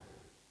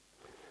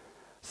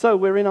So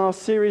we're in our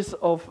series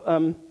of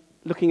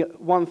looking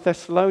at 1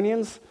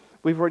 Thessalonians.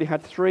 We've already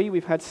had 3.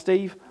 We've had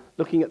Steve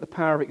looking at the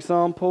power of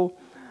example.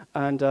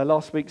 And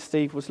last week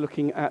Steve was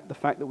looking at the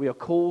fact that we are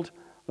called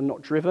and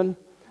not driven.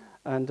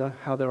 And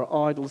how there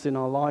are idols in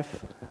our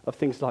life of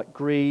things like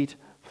greed,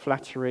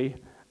 flattery,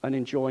 and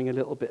enjoying a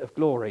little bit of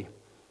glory.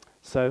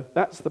 So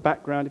that's the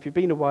background. If you've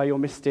been away or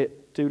missed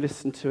it, do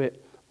listen to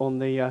it on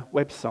the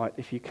website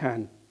if you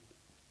can.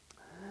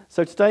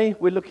 So today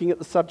we're looking at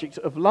the subject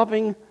of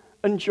loving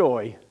and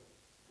joy.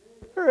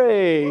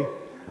 Hooray!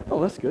 Oh,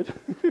 that's good.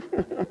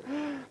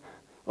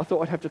 I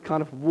thought I'd have to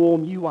kind of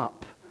warm you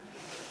up.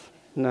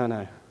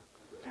 No.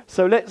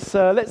 So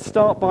let's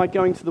start by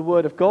going to the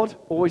Word of God,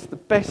 always the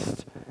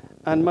best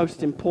and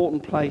most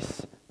important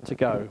place to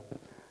go.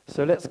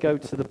 So let's go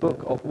to the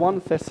book of 1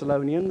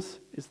 Thessalonians.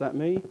 Is that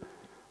me?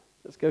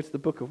 Let's go to the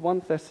book of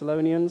 1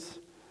 Thessalonians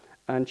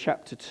and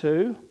chapter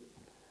 2.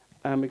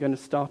 And we're going to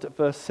start at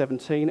verse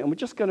 17. And we're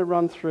just going to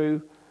run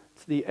through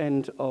to the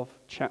end of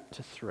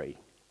chapter 3.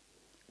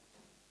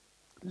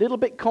 A little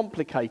bit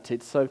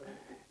complicated, so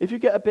if you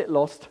get a bit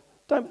lost,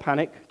 don't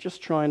panic.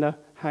 Just trying to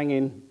hang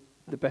in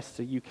the best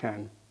that you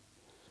can.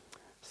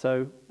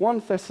 So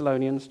 1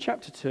 Thessalonians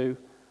chapter 2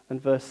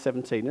 and verse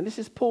 17. And this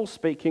is Paul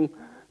speaking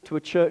to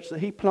a church that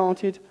he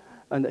planted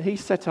and that he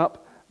set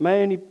up.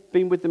 May only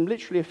been with them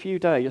literally a few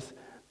days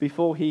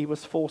before he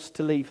was forced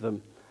to leave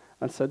them.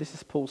 And so this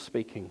is Paul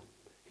speaking.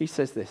 He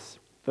says this,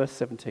 verse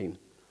 17.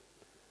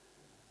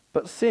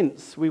 But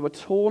since we were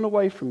torn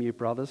away from you,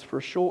 brothers, for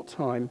a short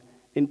time,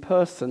 in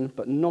person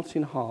but not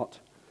in heart,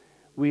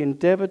 we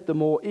endeavored the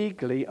more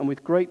eagerly and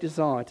with great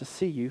desire to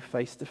see you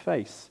face to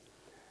face.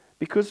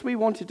 Because we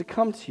wanted to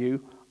come to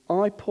you,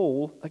 I,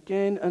 Paul,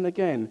 again and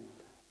again,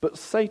 but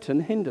Satan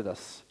hindered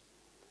us.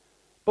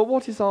 But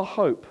what is our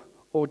hope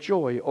or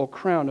joy or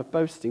crown of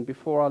boasting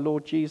before our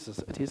Lord Jesus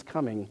at his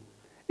coming?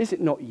 Is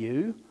it not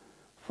you?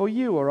 For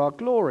you are our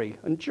glory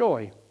and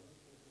joy.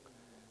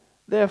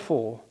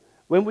 Therefore,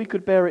 when we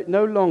could bear it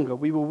no longer,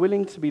 we were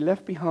willing to be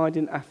left behind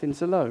in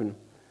Athens alone.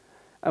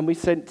 And we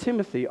sent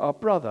Timothy, our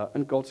brother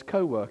and God's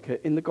co-worker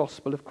in the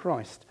gospel of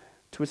Christ,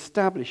 to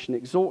establish and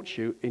exhort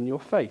you in your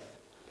faith,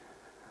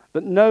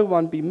 that no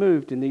one be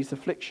moved in these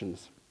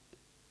afflictions.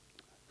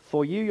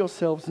 For you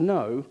yourselves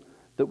know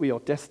that we are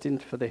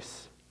destined for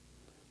this.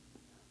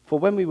 For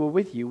when we were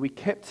with you, we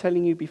kept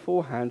telling you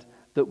beforehand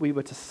that we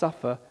were to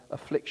suffer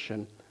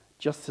affliction,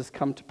 just as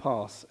come to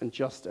pass, and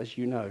just as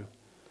you know.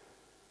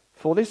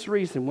 For this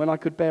reason, when I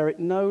could bear it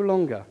no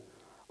longer,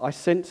 I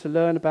sent to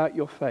learn about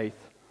your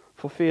faith,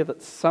 for fear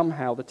that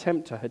somehow the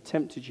tempter had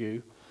tempted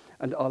you,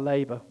 and our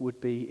labor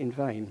would be in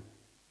vain.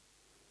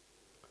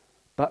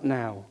 But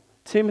now,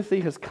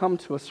 Timothy has come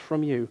to us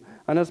from you,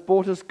 and has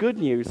brought us good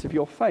news of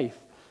your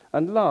faith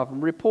and love,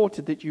 and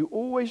reported that you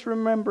always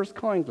remember us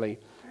kindly,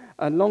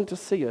 and long to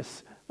see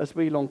us as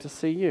we long to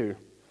see you.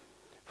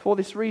 For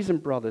this reason,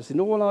 brothers, in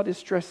all our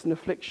distress and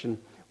affliction,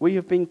 we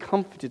have been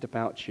comforted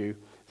about you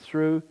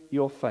through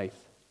your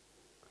faith.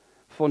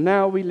 For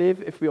now we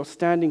live if we are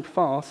standing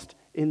fast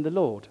in the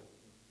Lord.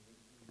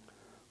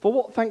 For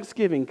what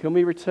thanksgiving can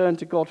we return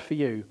to God for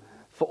you,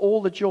 for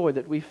all the joy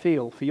that we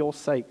feel for your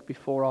sake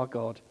before our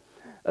God,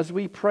 as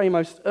we pray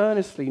most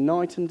earnestly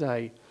night and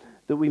day,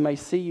 that we may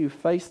see you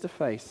face to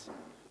face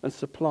and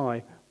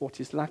supply what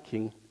is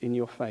lacking in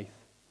your faith.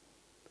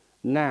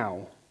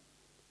 Now,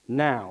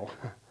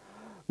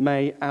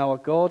 may our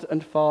God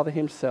and Father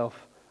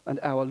himself and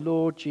our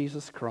Lord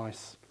Jesus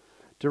Christ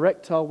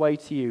direct our way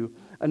to you,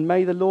 and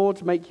may the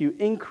Lord make you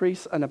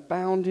increase and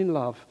abound in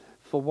love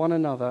for one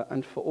another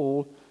and for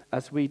all,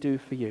 as we do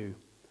for you,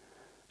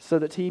 so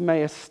that he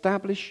may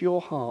establish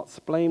your hearts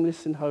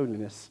blameless in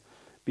holiness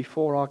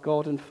before our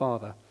God and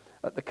Father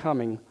at the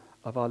coming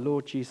of our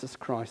Lord Jesus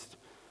Christ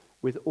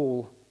with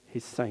all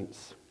his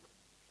saints.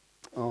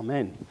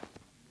 Amen.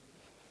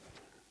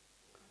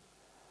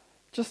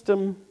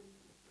 I'm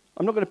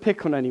not going to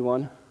pick on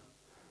anyone,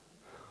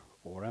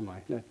 or am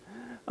I? No.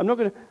 I'm not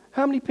going to.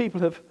 How many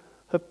people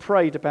have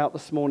prayed about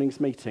this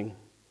morning's meeting?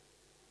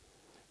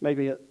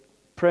 Maybe a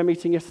prayer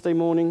meeting yesterday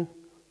morning,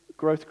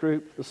 growth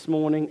group this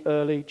morning,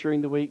 early,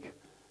 during the week.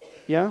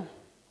 Yeah?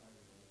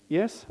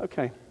 Yes?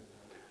 Okay.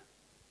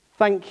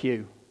 Thank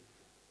you.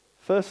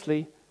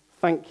 Firstly,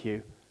 thank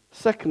you.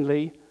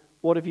 Secondly,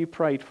 what have you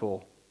prayed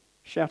for?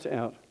 Shout it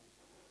out.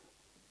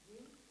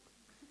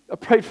 I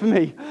prayed for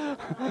me.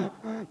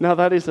 Now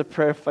that is a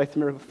prayer of faith and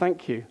miracle.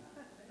 Thank you.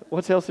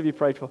 What else have you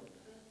prayed for?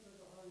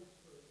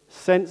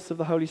 Sense of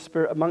the Holy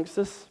Spirit amongst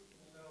us.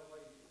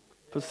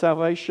 For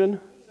salvation.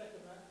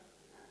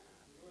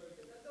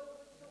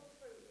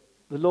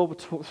 The Lord will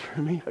talk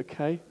through me.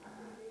 Okay.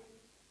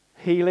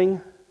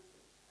 Healing.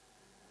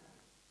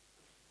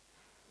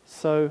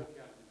 So,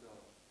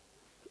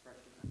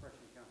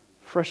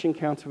 fresh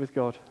encounter with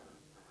God.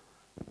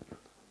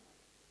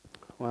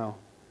 Wow.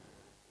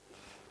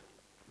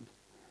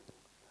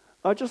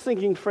 I'm just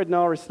thinking Fred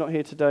Naris not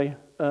here today.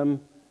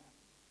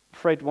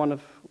 Fred, one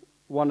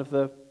of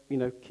the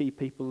key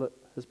people that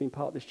has been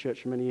part of this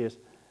church for many years.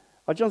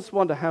 I just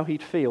wonder how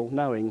he'd feel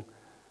knowing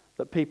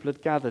that people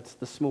had gathered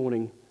this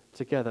morning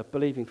together,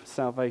 believing for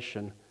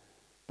salvation,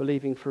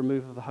 believing for a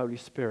move of the Holy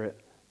Spirit,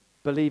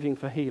 believing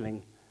for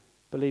healing,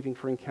 believing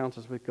for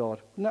encounters with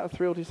God. Wouldn't that have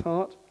thrilled his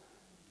heart?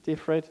 Dear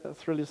Fred, that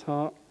thrilled his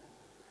heart.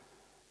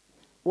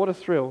 What a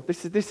thrill.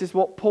 This is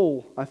what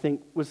Paul, I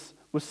think, was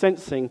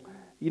sensing.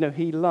 You know,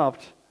 he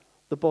loved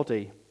the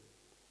body.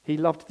 He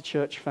loved the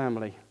church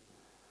family.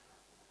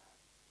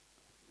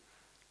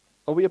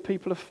 Are we a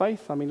people of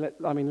faith?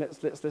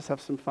 Let's have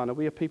some fun. Are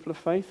we a people of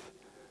faith?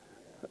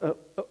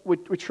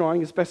 We're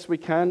trying as best we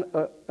can.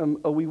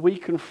 Are we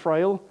weak and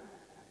frail?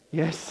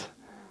 Yes.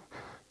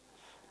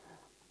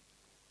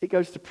 It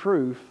goes to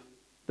prove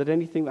that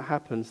anything that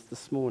happens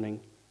this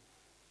morning,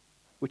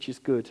 which is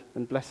good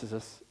and blesses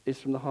us, is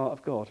from the heart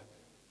of God.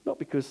 Not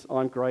because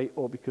I'm great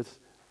or because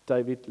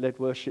David led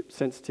worship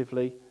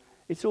sensitively.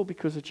 It's all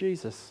because of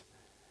Jesus.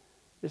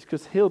 It's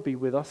because he'll be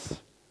with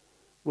us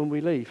when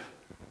we leave.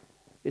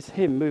 It's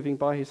him moving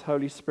by his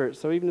Holy Spirit.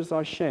 So even as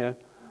I share,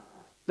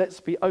 let's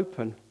be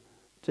open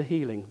to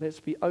healing. Let's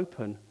be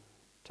open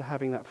to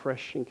having that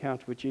fresh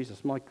encounter with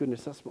Jesus. My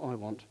goodness, that's what I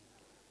want.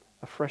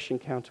 A fresh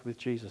encounter with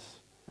Jesus.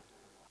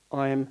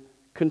 I am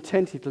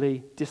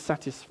contentedly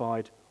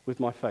dissatisfied with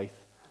my faith.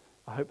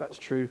 I hope that's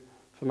true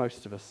for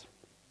most of us.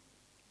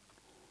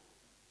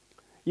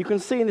 You can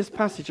see in this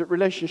passage that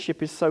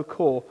relationship is so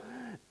core.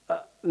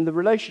 And the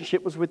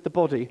relationship was with the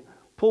body.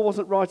 Paul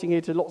wasn't writing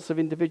here to lots of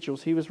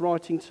individuals. He was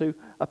writing to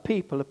a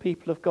people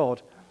of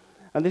God.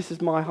 And this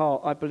is my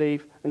heart, I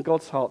believe, and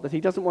God's heart, that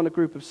he doesn't want a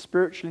group of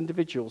spiritual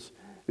individuals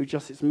who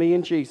just, it's me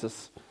and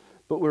Jesus,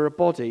 but we're a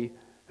body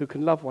who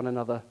can love one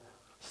another,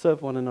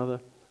 serve one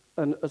another,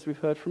 and as we've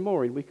heard from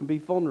Maureen, we can be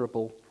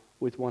vulnerable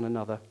with one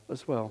another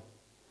as well.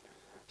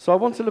 So I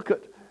want to look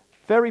at,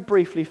 very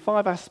briefly,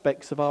 5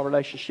 aspects of our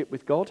relationship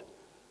with God.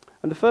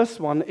 And the first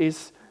one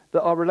is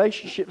that our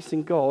relationships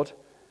in God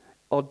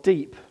are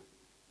deep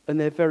and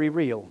they're very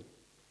real.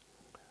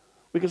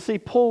 We can see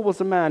Paul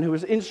was a man who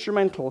was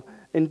instrumental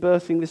in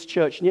birthing this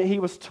church, and yet he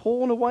was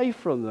torn away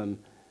from them,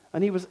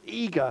 and he was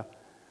eager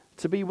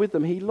to be with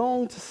them. He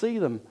longed to see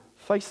them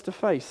face to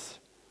face.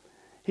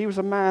 He was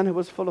a man who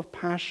was full of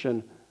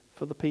passion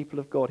for the people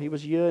of God. He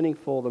was yearning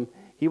for them.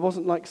 He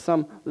wasn't like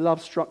some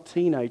love-struck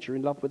teenager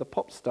in love with a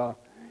pop star.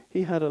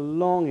 He had a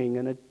longing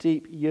and a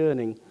deep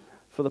yearning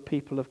for the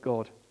people of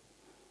God.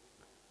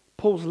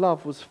 Paul's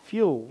love was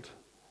fueled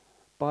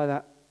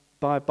by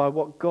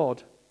what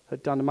God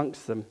had done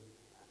amongst them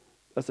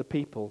as a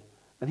people,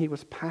 and he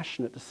was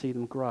passionate to see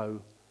them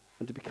grow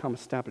and to become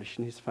established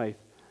in his faith.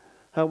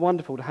 How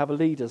wonderful to have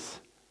leaders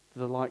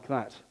that are like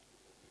that.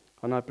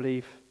 And I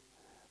believe,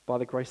 by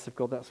the grace of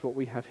God, that's what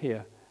we have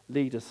here.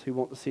 Leaders who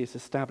want to see us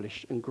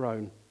established and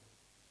grown.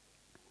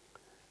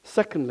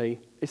 Secondly,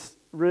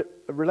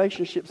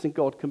 relationships in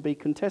God can be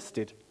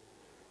contested.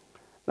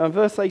 Now in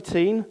verse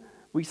 18,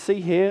 we see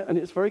here, and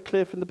it's very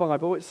clear from the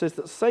Bible, it says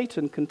that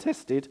Satan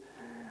contested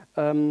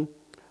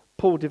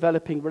Paul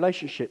developing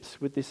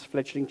relationships with this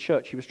fledgling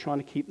church. He was trying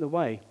to keep them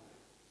away.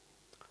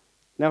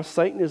 Now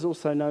Satan is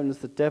also known as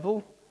the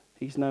devil.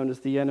 He's known as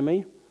the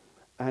enemy.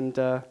 And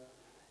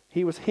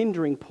he was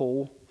hindering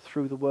Paul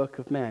through the work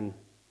of men.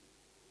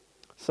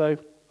 So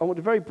I want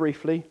to very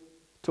briefly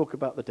talk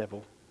about the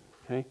devil.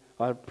 Okay?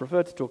 I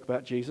prefer to talk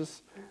about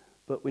Jesus,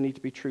 but we need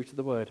to be true to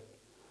the word.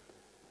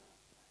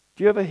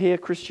 Do you ever hear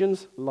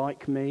Christians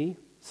like me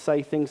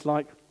say things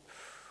like,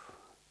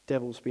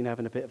 devil's been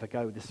having a bit of a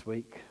go this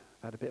week.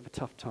 I've had a bit of a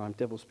tough time.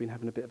 Devil's been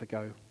having a bit of a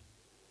go.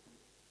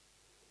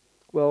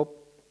 Well,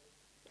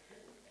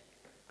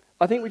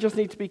 I think we just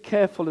need to be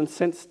careful and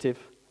sensitive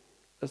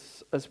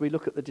as we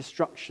look at the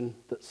destruction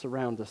that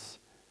surrounds us.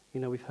 You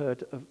know, we've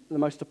heard of the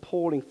most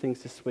appalling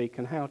things this week,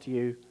 and how do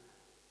you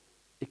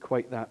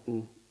equate that?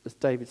 And as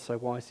David so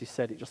wisely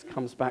said, it just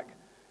comes back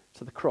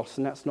to the cross,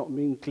 and that's not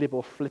being glib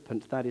or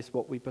flippant. That is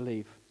what we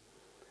believe.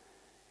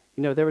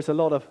 You know, there is a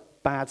lot of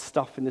bad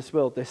stuff in this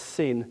world. There's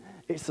sin.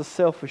 It's the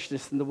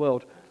selfishness in the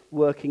world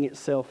working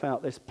itself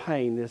out. There's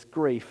pain. There's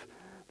grief.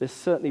 There's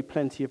certainly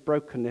plenty of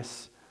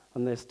brokenness,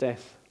 and there's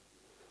death.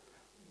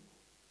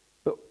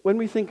 But when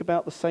we think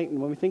about the Satan,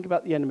 when we think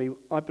about the enemy,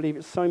 I believe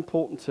it's so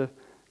important to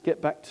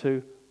get back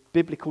to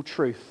biblical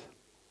truth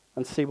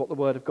and see what the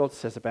Word of God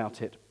says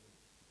about it.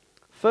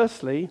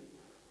 Firstly,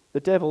 the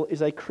devil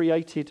is a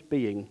created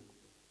being.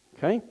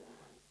 Okay?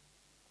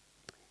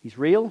 He's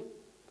real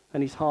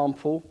and he's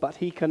harmful, but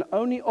he can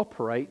only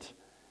operate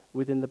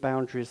within the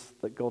boundaries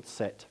that God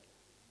set.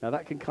 Now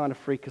that can kind of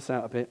freak us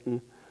out a bit,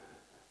 and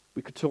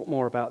we could talk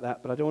more about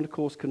that, but I don't want to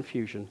cause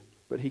confusion.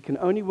 But he can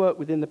only work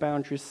within the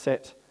boundaries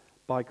set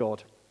by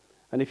God.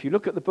 And if you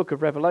look at the book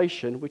of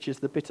Revelation, which is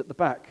the bit at the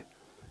back,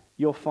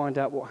 you'll find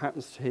out what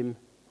happens to him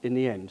in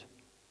the end.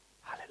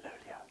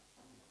 Hallelujah.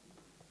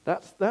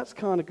 That's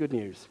kind of good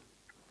news.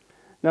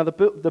 Now the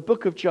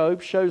book of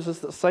Job shows us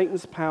that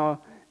Satan's power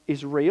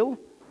is real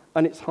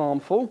and it's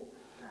harmful.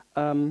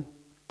 And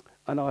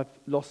I've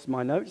lost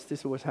my notes.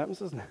 This always happens,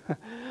 doesn't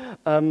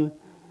it?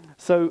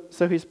 So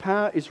his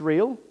power is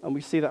real, and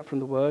we see that from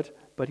the word,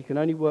 but he can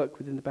only work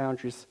within the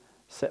boundaries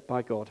set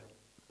by God.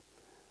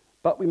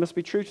 But we must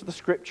be true to the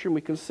scripture, and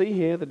we can see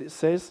here that it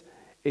says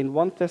In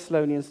 1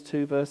 Thessalonians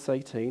 2 verse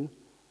 18,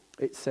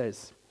 it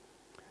says,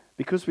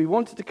 "Because we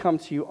wanted to come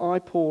to you, I,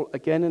 Paul,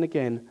 again and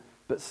again,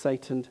 but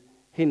Satan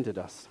hindered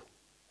us."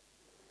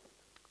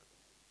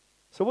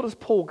 So what does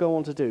Paul go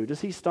on to do?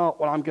 Does he start,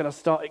 well, I'm going to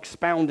start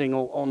expounding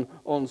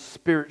on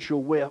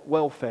spiritual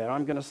welfare.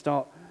 I'm going to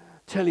start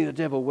telling the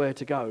devil where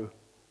to go.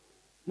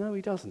 No,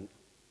 he doesn't.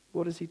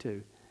 What does he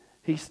do?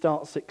 He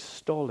starts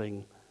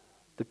extolling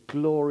the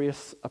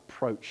glorious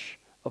approach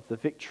of the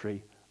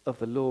victory of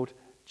the Lord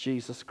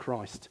Jesus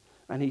Christ.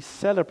 And he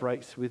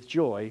celebrates with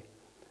joy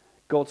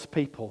God's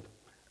people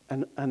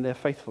and their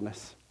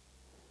faithfulness.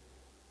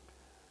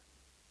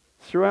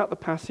 Throughout the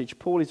passage,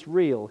 Paul is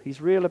real.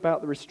 He's real about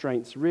the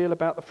restraints, real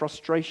about the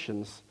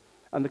frustrations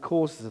and the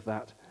causes of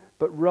that.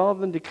 But rather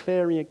than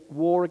declaring a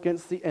war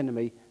against the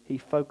enemy, he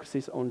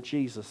focuses on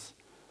Jesus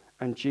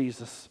and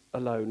Jesus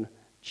alone.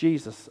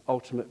 Jesus'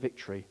 ultimate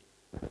victory.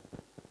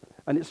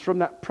 And it's from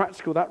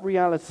that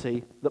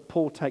reality, that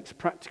Paul takes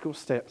practical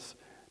steps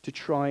to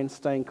try and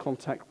stay in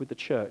contact with the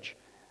church,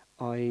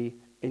 i.e.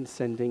 in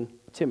sending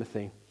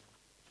Timothy.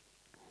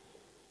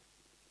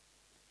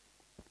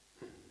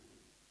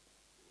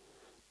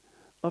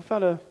 I've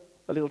found a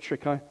little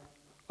trick. I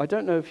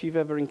don't know if you've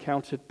ever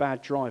encountered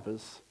bad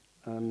drivers.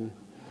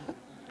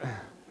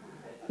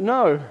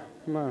 No.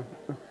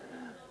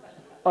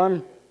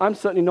 I'm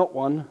certainly not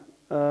one.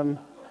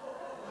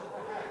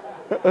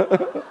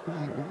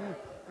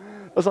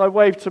 As I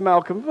waved to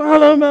Malcolm,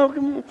 "Hello,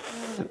 Malcolm."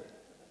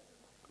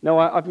 No,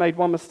 I've made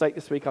one mistake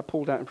this week. I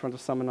pulled out in front of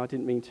someone I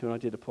didn't mean to, and I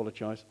did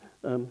apologise.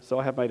 So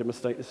I have made a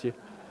mistake this year.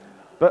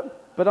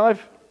 But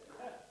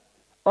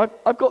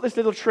I've got this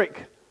little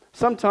trick.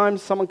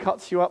 Sometimes someone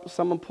cuts you up,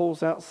 someone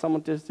pulls out,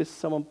 someone does this,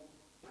 someone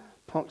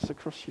parks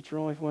across your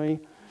driveway.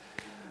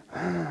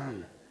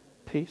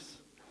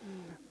 Peace.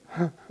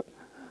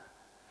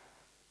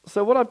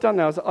 So what I've done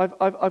now is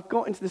I've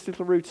got into this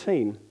little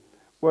routine,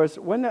 whereas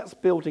when that's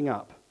building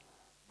up,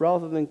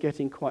 rather than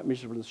getting quite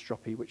miserable and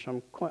stroppy, which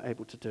I'm quite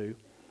able to do,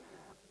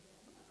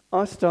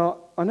 I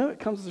know it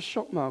comes as a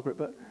shock, Margaret,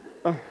 but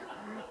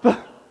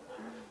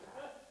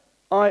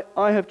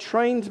I have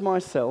trained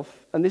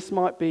myself, and this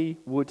might be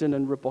wooden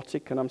and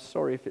robotic, and I'm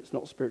sorry if it's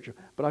not spiritual,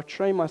 but I've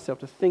trained myself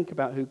to think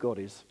about who God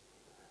is.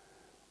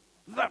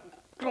 That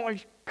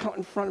guy cut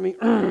in front of me,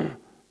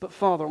 but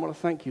Father, I want to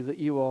thank you that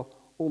you are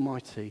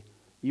almighty,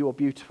 you are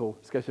beautiful.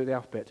 Let's go through the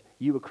alphabet.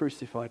 You were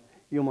crucified,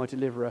 you're my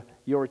deliverer,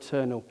 you're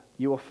eternal,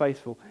 you are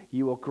faithful,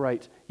 you are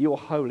great, you are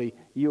holy,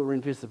 you are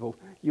invisible,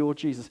 you are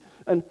Jesus.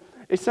 And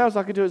it sounds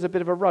like I do it as a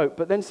bit of a rote,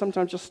 but then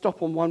sometimes just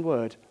stop on one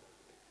word.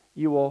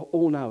 You are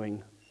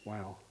all-knowing.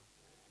 Wow.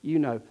 You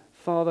know,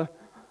 Father,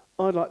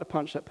 I'd like to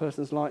punch that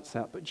person's lights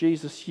out, but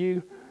Jesus,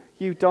 you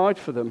died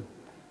for them.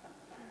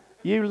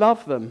 You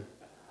love them.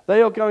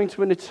 They are going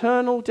to an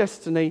eternal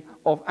destiny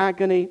of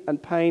agony and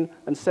pain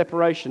and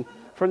separation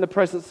from the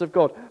presence of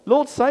God.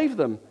 Lord, save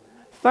them.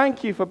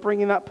 Thank you for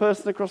bringing that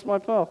person across my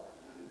path.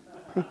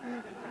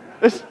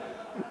 Have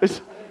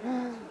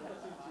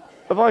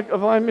I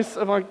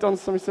done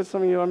something, said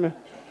something?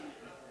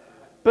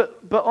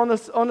 But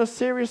on a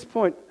serious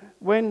point,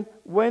 when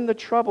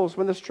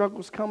the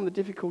struggles come, the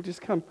difficulties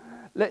come,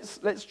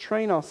 let's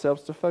train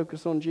ourselves to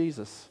focus on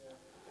Jesus.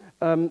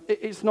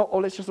 It's not,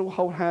 let's just all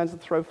hold hands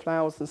and throw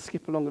flowers and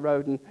skip along the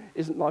road and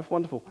isn't life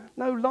wonderful?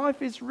 No,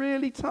 life is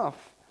really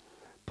tough.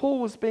 Paul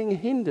was being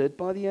hindered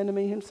by the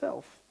enemy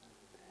himself,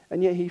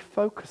 and yet he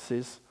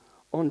focuses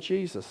on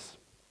Jesus.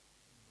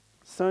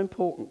 So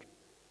important.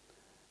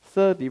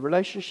 Thirdly,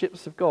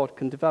 relationships with God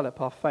can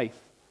develop our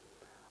faith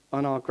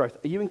and our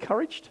growth. Are you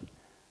encouraged?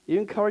 Are you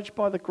encouraged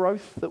by the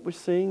growth that we're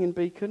seeing in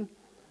Beacon?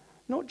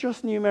 Not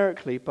just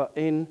numerically, but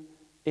in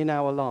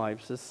our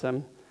lives as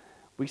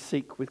we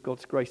seek with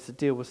God's grace to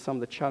deal with some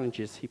of the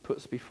challenges he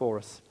puts before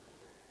us.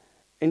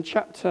 In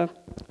chapter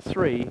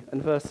 3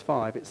 and verse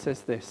 5, it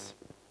says this: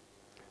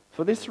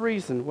 "For this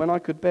reason, when I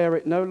could bear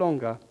it no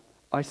longer,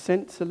 I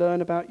sent to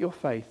learn about your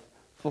faith,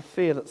 for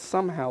fear that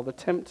somehow the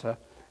tempter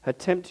had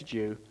tempted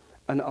you,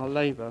 and our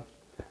labor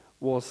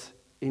was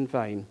in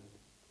vain."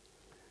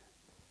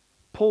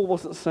 Paul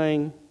wasn't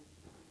saying,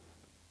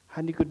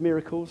 had any good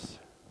miracles?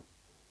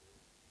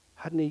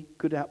 Had any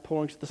good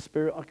outpourings of the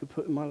Spirit I could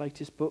put in my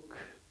latest book?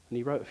 And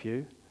he wrote a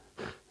few.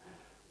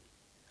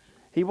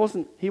 He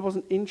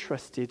wasn't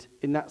interested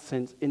in that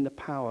sense in the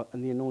power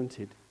and the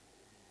anointed.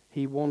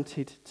 He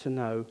wanted to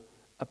know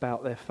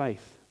about their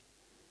faith.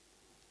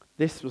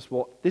 This was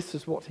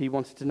what he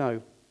wanted to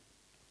know.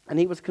 And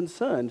he was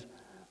concerned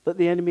that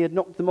the enemy had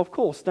knocked them off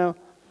course. Now,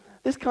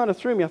 this kind of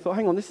threw me. I thought,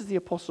 hang on, this is the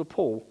Apostle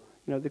Paul,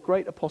 the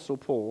great Apostle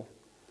Paul.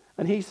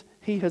 And he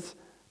has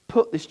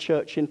put this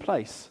church in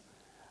place.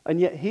 And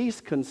yet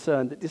he's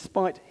concerned that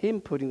despite him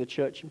putting the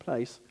church in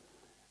place,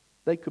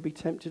 they could be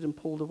tempted and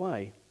pulled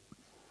away.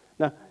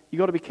 Now, you've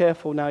got to be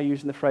careful now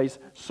using the phrase,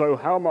 so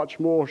how much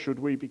more should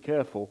we be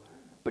careful?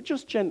 But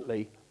just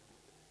gently,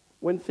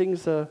 when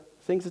things are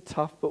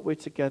tough but we're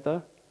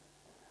together,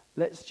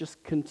 let's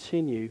just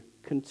continue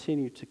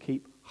to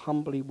keep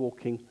humbly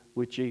walking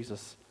with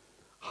Jesus,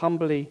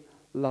 humbly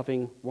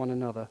loving one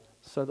another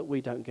so that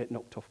we don't get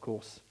knocked off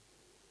course.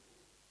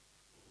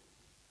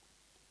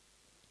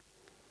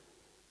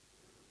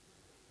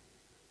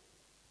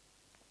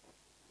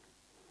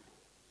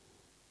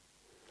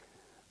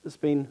 has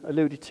been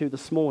alluded to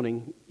this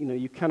morning,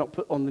 you cannot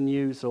put on the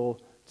news or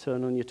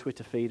turn on your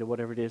Twitter feed or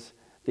whatever it is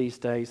these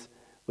days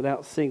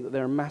without seeing that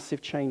there are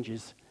massive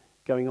changes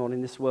going on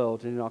in this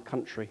world and in our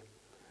country.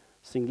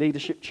 Seeing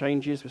leadership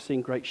changes, we're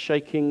seeing great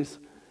shakings,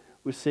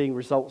 we're seeing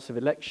results of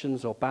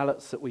elections or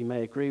ballots that we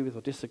may agree with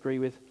or disagree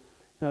with.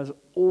 There's an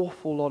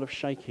awful lot of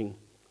shaking.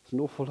 There's an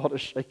awful lot of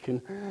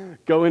shaking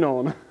going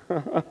on.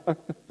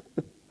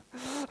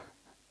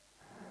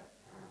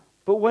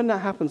 But when that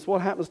happens,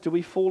 what happens? Do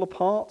we fall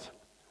apart?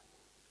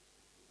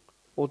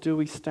 Or do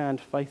we stand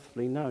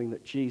faithfully knowing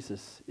that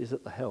Jesus is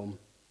at the helm?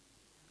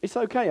 It's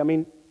okay. I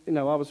mean,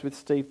 I was with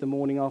Steve the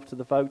morning after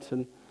the vote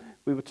and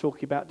we were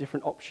talking about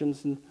different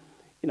options and,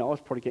 I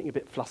was probably getting a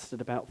bit flustered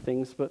about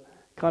things, but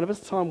kind of as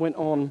time went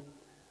on,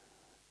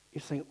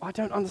 you're saying, I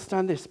don't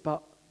understand this,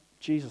 but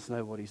Jesus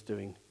knows what he's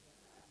doing.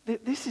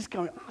 This is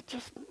going,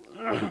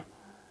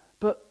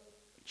 but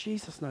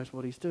Jesus knows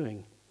what he's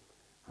doing.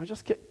 I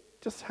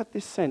just had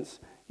this sense,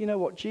 you know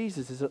what,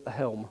 Jesus is at the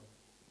helm.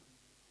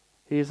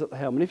 He is at the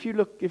helm. And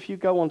if you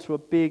go onto a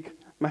big,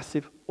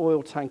 massive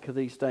oil tanker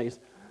these days,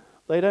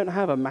 they don't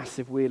have a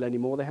massive wheel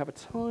anymore. They have a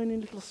tiny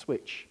little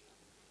switch.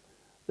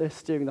 They're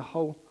steering the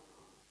whole.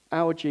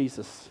 Our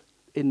Jesus,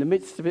 in the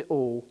midst of it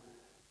all,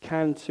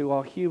 can to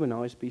our human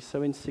eyes be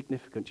so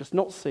insignificant, just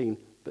not seen,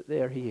 but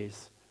there he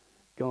is,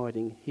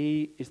 guiding.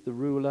 He is the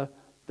ruler,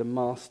 the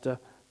master,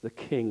 the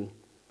king.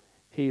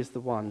 He is the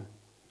one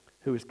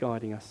who is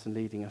guiding us and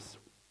leading us.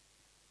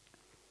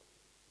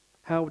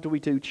 How do we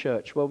do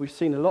church? Well, we've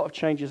seen a lot of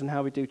changes in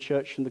how we do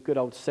church from the good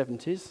old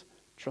 70s.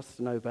 Trust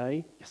and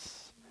obey.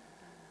 Yes.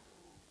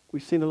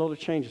 We've seen a lot of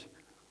changes.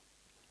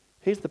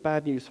 Here's the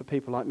bad news for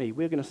people like me.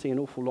 We're going to see an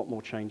awful lot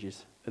more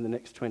changes in the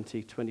next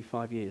 20,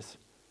 25 years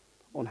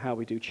on how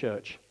we do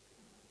church.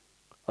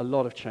 A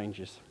lot of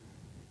changes.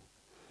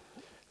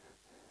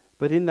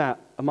 But in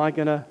that, am I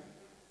going to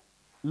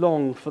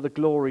long for the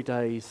glory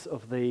days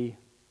of the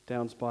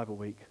Downs Bible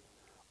Week?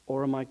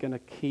 Or am I going to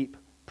keep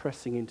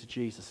pressing into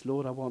Jesus?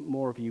 Lord, I want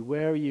more of you.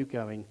 Where are you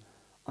going?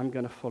 I'm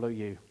going to follow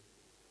you.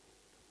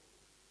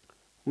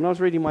 When I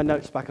was reading my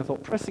notes back, I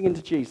thought, pressing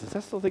into Jesus,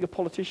 that's the sort of thing a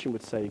politician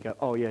would say. You go,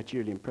 oh yeah,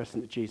 Julian,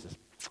 pressing into Jesus.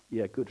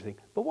 Yeah, good thing.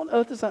 But what on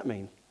earth does that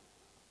mean?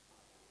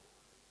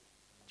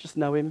 Just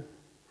know him.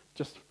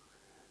 Just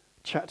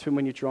chat to him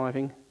when you're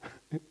driving,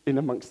 in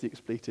amongst the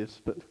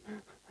expletives. But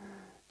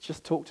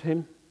just talk to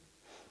him.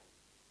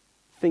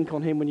 Think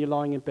on him when you're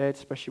lying in bed,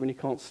 especially when you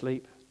can't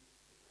sleep.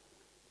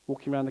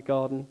 Walking around the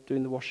garden,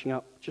 doing the washing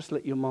up. Just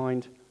let your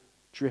mind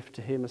drift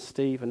to him, as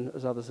Steve and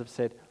as others have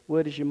said.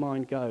 Where does your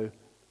mind go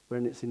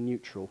when it's in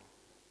neutral?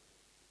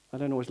 I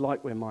don't always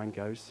like where mine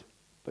goes,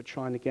 but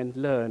try and again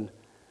learn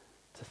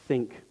to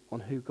think on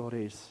who God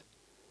is.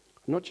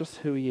 Not just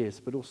who he is,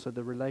 but also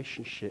the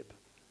relationship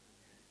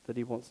that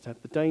he wants to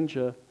have. The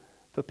danger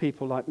for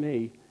people like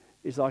me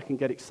is I can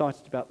get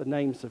excited about the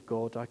names of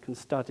God, I can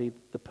study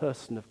the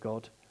person of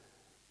God,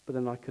 but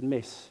then I can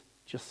miss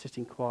just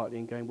sitting quietly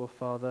and going, well,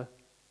 Father,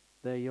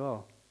 there you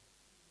are.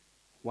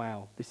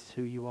 Wow, this is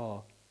who you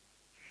are.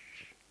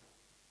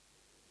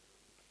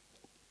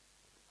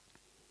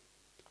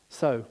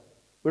 So,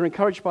 we're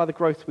encouraged by the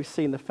growth we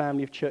see in the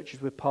family of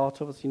churches we're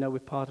part of. As you know, we're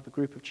part of a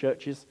group of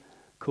churches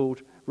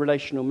called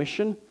Relational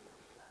Mission.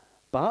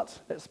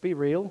 But, let's be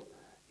real,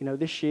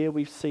 this year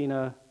we've seen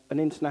an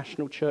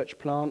international church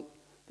plant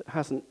that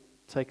hasn't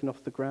taken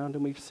off the ground,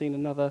 and we've seen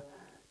another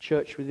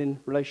church within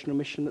Relational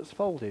Mission that's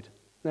folded.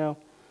 Now,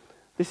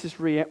 this is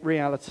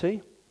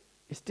reality.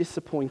 It's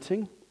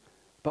disappointing,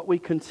 but we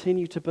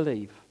continue to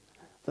believe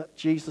that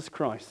Jesus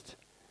Christ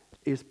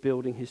is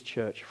building his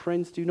church.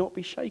 Friends, do not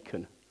be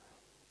shaken.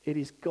 It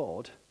is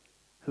God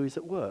who is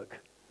at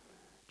work.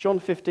 John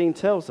 15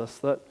 tells us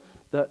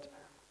that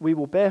we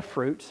will bear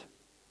fruit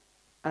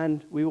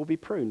and we will be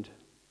pruned.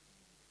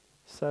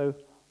 So,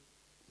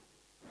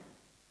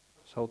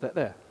 let's hold that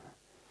there.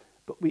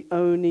 But we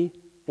only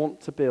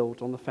want to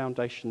build on the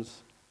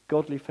foundations,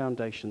 godly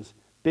foundations,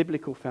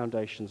 biblical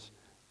foundations,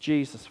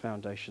 Jesus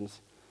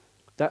foundations.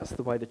 That's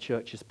the way the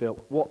church is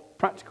built. What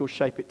practical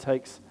shape it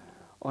takes,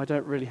 I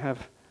don't really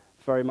have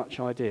very much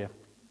idea.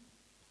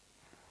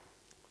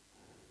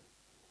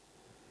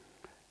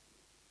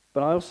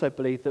 But I also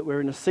believe that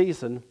we're in a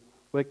season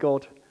where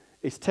God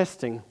is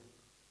testing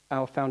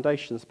our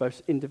foundations,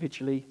 both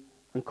individually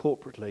and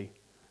corporately.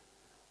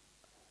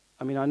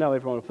 I mean, I know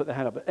everyone will put their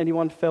hand up, but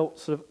anyone felt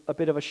sort of a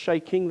bit of a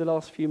shaking the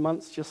last few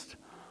months? Just,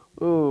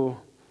 I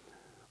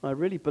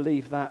really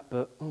believe that,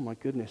 but oh my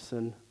goodness,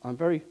 and I'm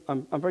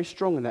very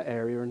strong in that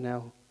area, and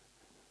now,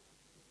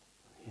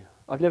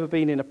 I've never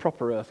been in a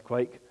proper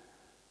earthquake,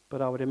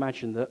 but I would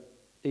imagine that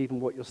even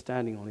what you're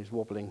standing on is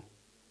wobbling.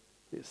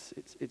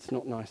 It's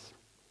not nice.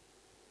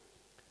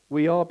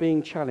 We are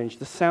being challenged.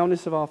 The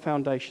soundness of our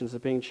foundations are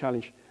being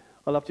challenged.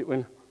 I loved it when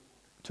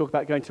we talk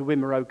about going to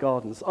Wimereux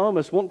Gardens. I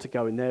almost want to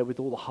go in there with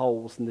all the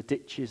holes and the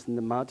ditches and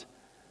the mud,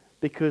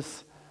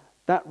 because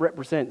that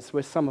represents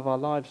where some of our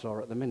lives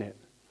are at the minute.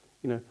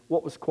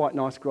 What was quite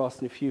nice grass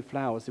and a few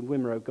flowers in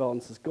Wimereux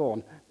Gardens has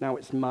gone. Now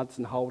it's muds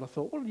and hole. I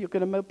thought, well, you're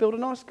going to build a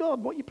nice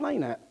garden. What are you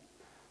playing at?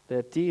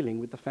 they're dealing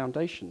with the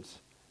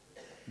foundations.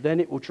 Then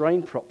it will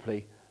drain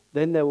properly.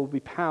 Then there will be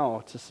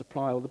power to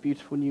supply all the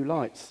beautiful new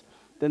lights.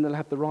 Then they'll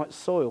have the right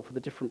soil for the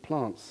different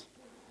plants.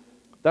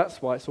 That's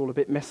why it's all a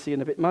bit messy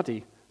and a bit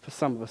muddy for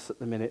some of us at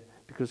the minute,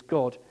 because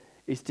God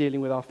is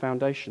dealing with our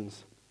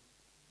foundations.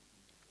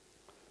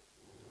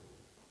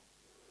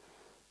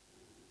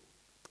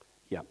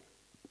 Yeah,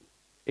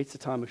 it's a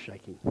time of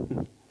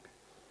shaking.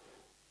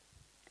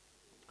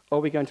 Are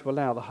we going to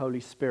allow the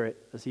Holy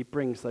Spirit, as he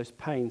brings those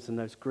pains and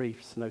those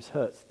griefs and those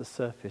hurts to the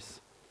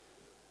surface,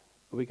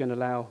 are we going to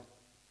allow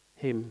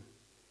him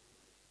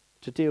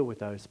to deal with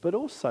those? But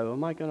also,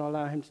 am I going to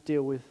allow him to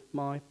deal with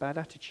my bad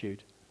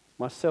attitude,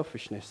 my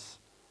selfishness?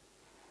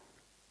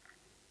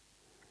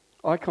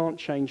 I can't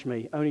change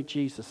me. Only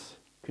Jesus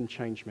can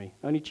change me.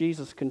 Only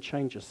Jesus can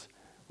change us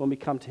when we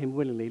come to him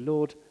willingly.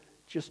 Lord,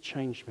 just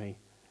change me.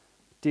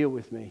 Deal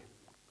with me.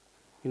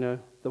 You know,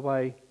 the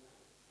way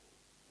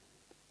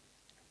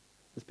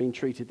has been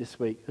treated this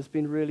week has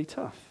been really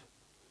tough.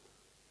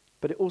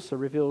 But it also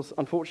reveals,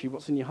 unfortunately,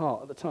 what's in your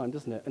heart at the time,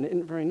 doesn't it? And it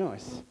isn't very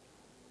nice.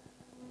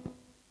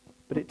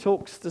 But it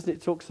talks, doesn't it?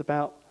 It talks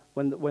about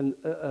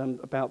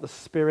about the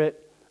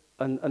Spirit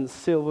and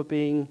silver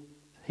being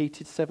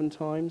heated 7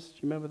 times. Do you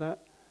remember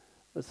that?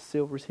 As the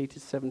silver is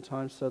heated 7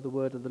 times, so the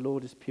word of the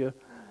Lord is pure.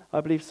 I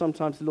believe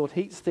sometimes the Lord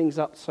heats things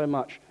up so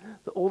much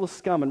that all the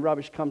scum and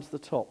rubbish comes to the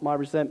top. My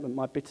resentment,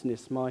 my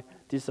bitterness, my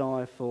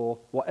desire for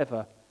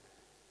whatever.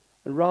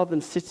 And rather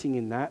than sitting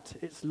in that,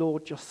 it's,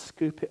 Lord, just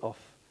scoop it off.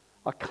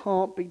 I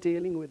can't be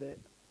dealing with it.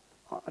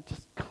 I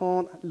just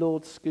can't,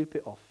 Lord, scoop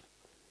it off.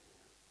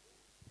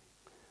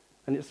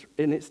 And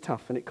it's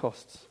tough and it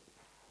costs.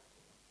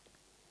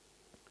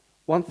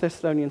 1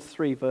 Thessalonians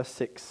 3 verse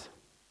 6.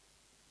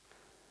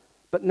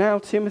 But now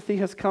Timothy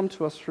has come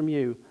to us from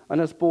you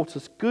and has brought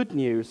us good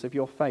news of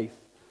your faith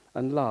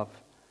and love,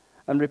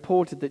 and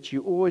reported that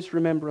you always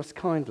remember us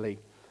kindly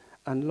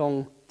and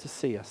long to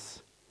see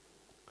us.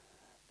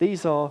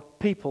 These are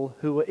people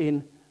who were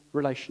in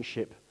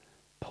relationship.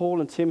 Paul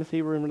and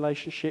Timothy were in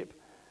relationship.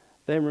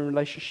 They were in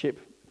relationship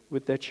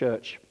with their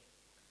church.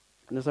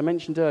 And as I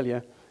mentioned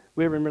earlier,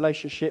 we're in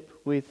relationship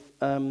with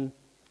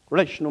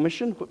Relational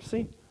Mission.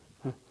 Whoopsie.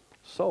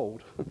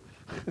 Sold.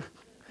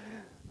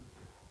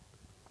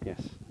 Yes,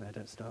 no,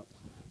 don't start.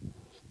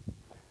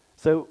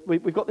 So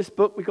we've got this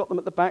book. We've got them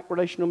at the back,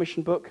 Relational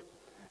Mission book.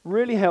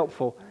 Really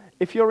helpful.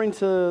 If you're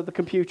into the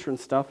computer and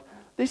stuff,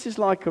 this is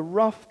like a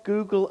rough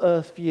Google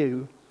Earth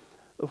view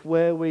of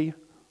where we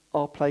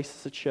are placed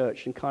as a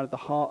church and kind of the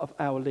heart of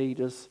our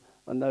leaders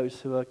and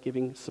those who are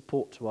giving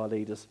support to our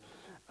leaders.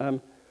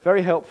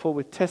 Very helpful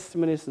with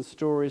testimonies and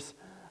stories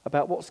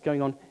about what's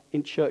going on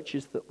in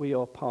churches that we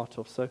are part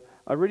of. So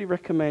I really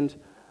recommend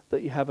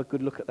that you have a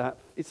good look at that.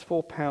 It's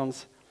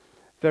 £4,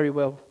 very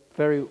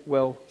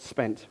well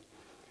spent.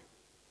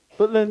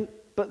 But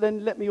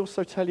then let me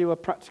also tell you a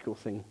practical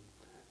thing.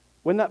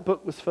 When that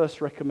book was first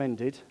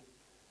recommended,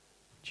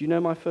 do you know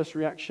my first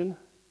reaction?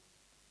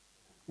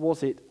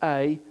 Was it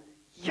A,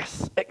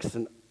 yes,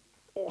 excellent,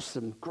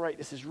 awesome, great,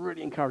 this is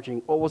really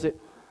encouraging, or was it,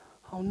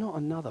 oh, not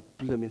another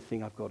blooming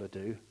thing I've got to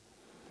do?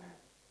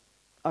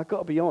 I've got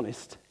to be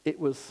honest, it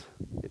was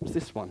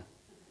this one.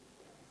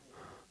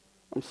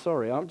 I'm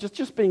sorry, I'm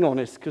just being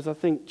honest, because I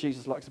think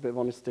Jesus likes a bit of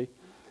honesty.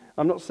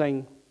 I'm not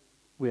saying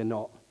we're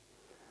not,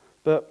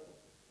 but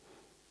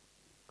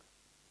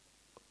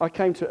I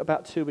came to it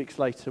about 2 weeks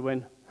later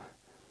and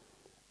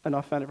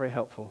I found it very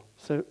helpful.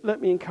 So let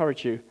me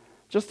encourage you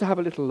just to have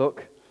a little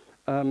look,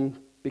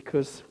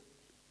 because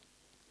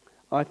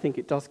I think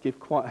it does give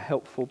quite a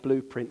helpful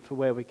blueprint for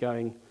where we're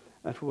going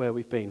and for where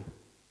we've been.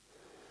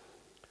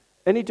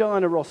 Any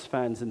Diana Ross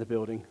fans in the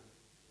building?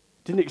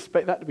 Didn't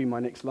expect that to be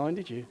my next line,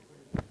 did you?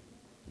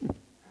 Do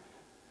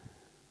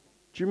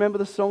you remember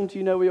the song, Do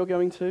You Know Where You're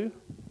Going To?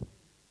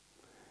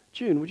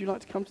 June, would you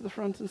like to come to the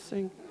front and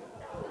sing?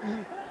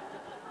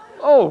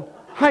 Oh,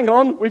 hang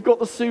on, we've got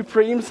the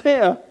Supremes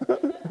here.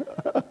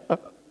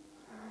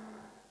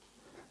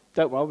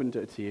 Don't worry, I wouldn't do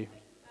it to you.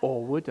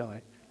 Or would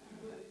I?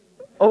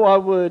 Oh, I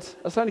would.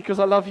 That's only because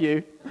I love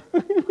you.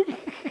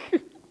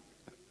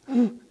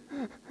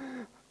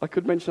 I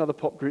could mention other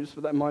pop groups,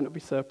 but that might not be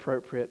so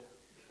appropriate.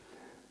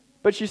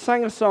 But she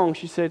sang a song.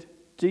 She said,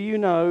 do you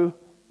know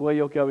where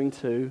you're going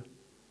to?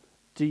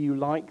 Do you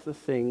like the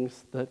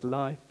things that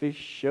life is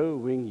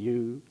showing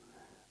you?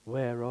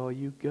 Where are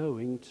you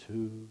going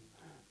to?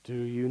 Do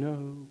you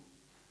know?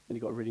 And you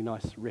got a really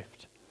nice riff.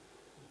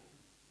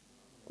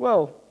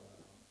 Well,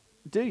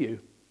 do you?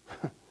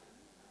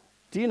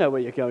 Do you know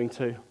where you're going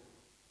to? You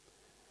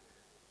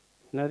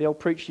know, the old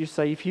preacher used to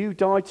say, if you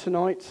died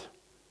tonight,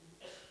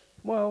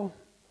 well,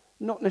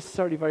 not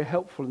necessarily very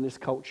helpful in this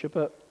culture,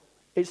 but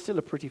it's still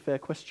a pretty fair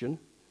question.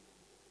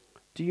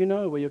 Do you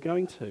know where you're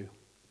going to?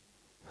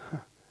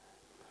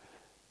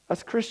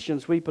 As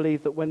Christians, we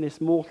believe that when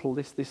this mortal,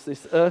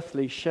 this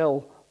earthly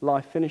shell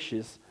life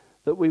finishes,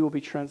 that we will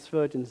be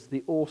transferred into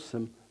the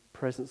awesome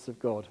presence of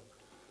God.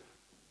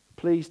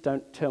 Please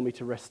don't tell me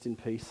to rest in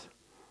peace.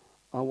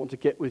 I want to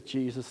get with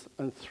Jesus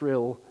and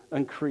thrill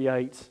and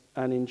create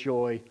and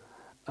enjoy.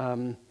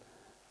 I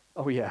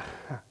Oh yeah,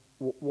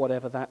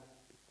 whatever that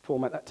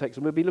format that takes.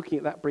 And we'll be looking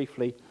at that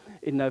briefly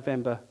in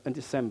November and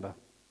December.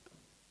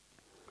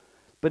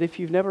 But if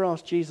you've never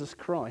asked Jesus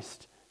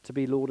Christ to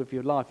be Lord of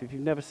your life, if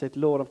you've never said,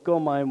 Lord, I've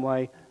gone my own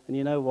way, and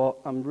you know what,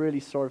 I'm really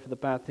sorry for the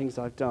bad things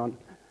I've done,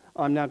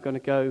 I'm now going to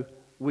go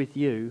with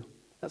you,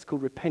 that's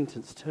called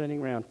repentance,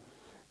 turning around,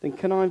 then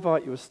can I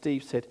invite you, as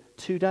Steve said,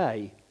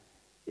 today,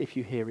 if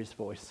you hear his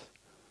voice,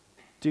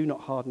 do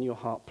not harden your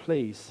heart,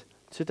 please.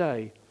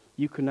 Today,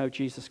 you can know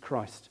Jesus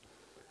Christ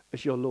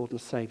as your Lord and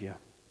Saviour.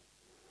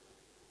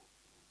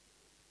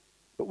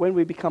 But when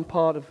we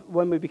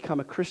become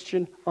a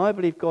Christian, I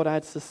believe God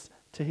adds us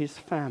to his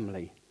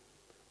family.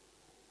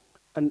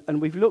 And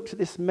we've looked at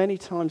this many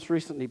times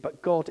recently,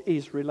 but God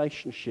is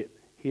relationship.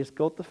 He is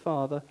God the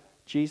Father,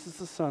 Jesus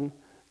the Son,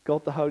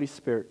 God the Holy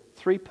Spirit.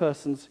 3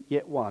 persons,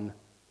 yet one.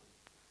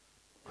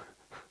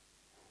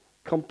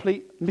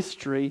 Complete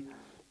mystery,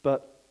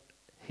 but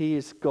he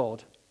is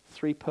God.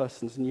 3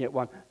 persons and yet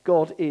one.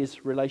 God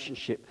is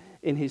relationship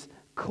in his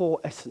core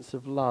essence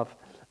of love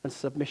and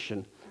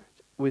submission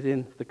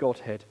within the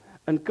Godhead.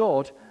 And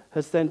God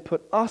has then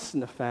put us in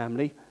the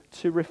family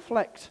to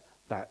reflect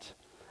that.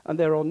 And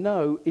there are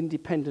no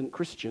independent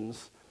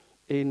Christians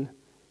in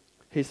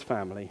his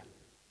family.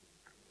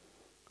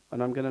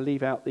 And I'm going to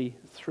leave out the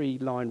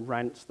 3-line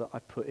rants that I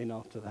put in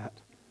after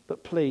that.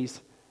 But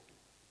please,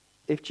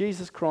 if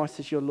Jesus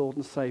Christ is your Lord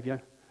and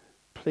Saviour,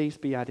 please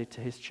be added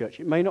to his church.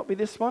 It may not be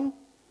this one.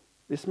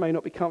 This may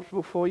not be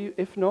comfortable for you.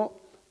 If not,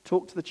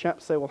 talk to the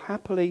chaps. They will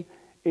happily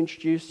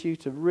introduce you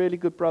to really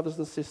good brothers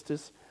and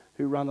sisters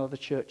who run other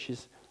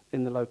churches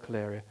in the local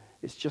area.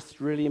 It's just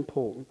really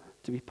important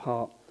to be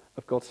part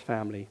of God's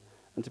family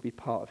and to be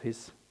part of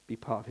his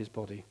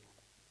body.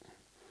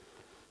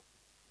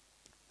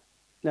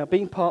 Now,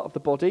 being part of the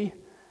body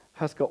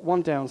has got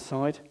one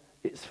downside.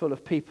 It's full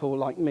of people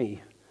like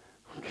me.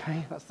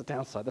 Okay, that's the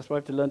downside. That's why we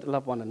have to learn to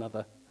love one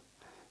another.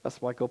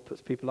 That's why God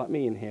puts people like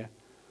me in here.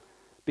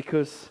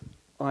 Because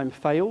I'm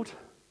failed,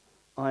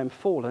 I am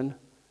fallen,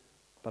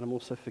 but I'm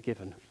also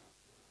forgiven.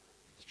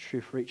 It's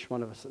true for each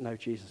one of us that know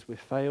Jesus. We're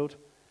failed,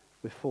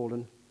 we're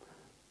fallen,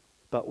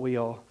 but we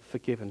are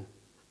forgiven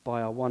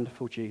by our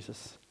wonderful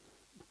Jesus.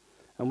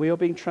 And we are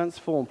being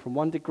transformed from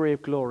one degree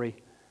of glory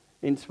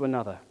into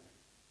another.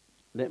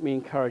 Let me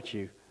encourage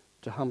you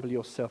to humble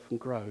yourself and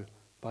grow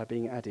by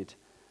being added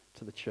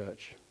to the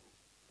church.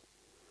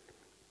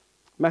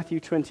 Matthew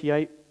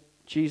 28,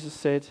 Jesus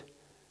said,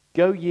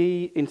 "Go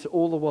ye into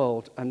all the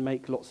world and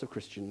make lots of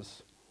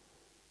Christians."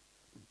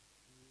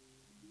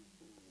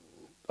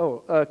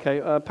 Oh, okay,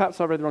 perhaps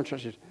I read the wrong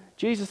translation.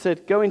 Jesus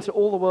said, "Go into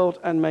all the world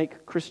and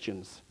make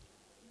Christians."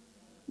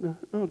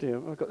 Oh dear,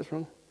 I got this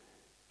wrong.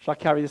 Shall I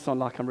carry this on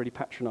like I'm really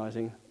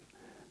patronising?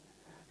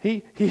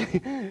 He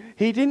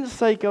didn't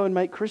say go and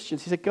make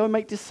Christians. He said go and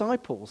make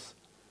disciples.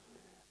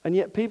 And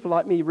yet people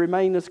like me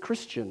remain as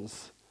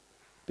Christians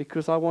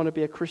because I want to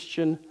be a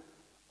Christian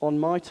on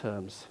my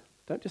terms.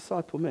 Don't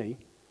disciple me.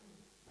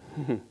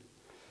 Don't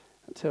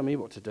tell me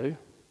what to do.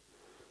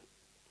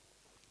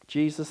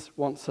 Jesus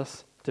wants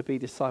us to be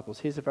disciples.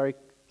 Here's a very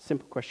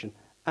simple question.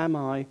 Am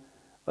I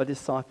a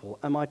disciple?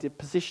 Am I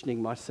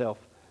positioning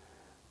myself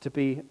to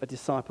be a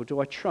disciple? Do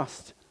I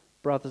trust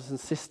brothers and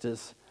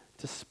sisters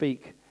to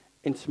speak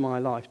into my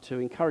life, to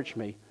encourage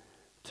me,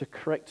 to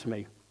correct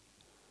me,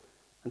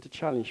 and to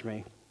challenge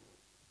me?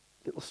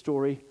 Little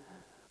story.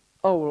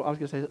 Oh, I was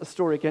going to say a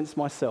story against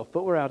myself,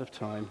 but we're out of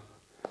time.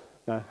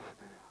 No.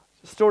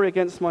 A story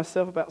against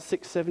myself about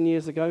 6-7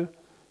 years ago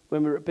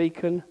when we were at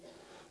Beacon.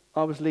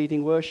 I was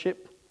leading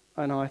worship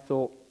and I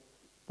thought,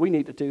 we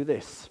need to do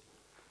this.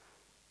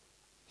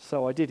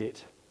 So I did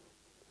it.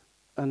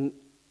 And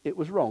it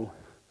was wrong.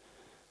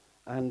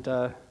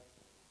 And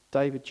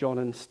David, John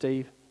and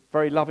Steve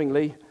very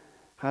lovingly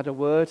had a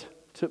word,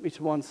 took me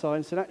to one side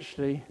and said,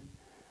 actually,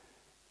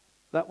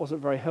 that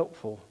wasn't very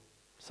helpful.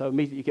 So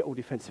immediately you get all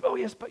defensive. Oh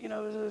yes, but you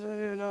know,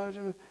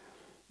 no.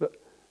 But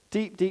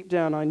deep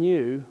down I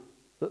knew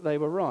that they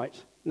were right.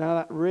 Now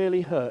that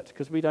really hurt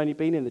because we'd only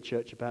been in the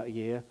church about a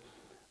year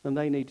and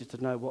they needed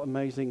to know what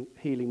amazing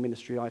healing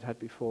ministry I'd had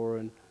before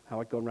and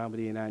how I'd gone around with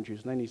Ian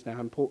Andrews, and they needed to know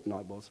how important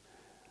I was.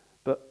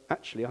 But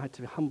actually I had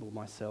to humble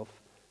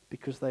myself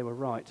because they were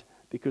right,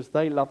 because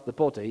they loved the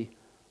body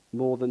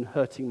more than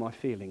hurting my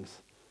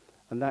feelings.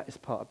 And that is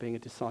part of being a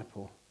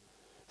disciple.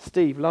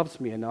 Steve loves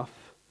me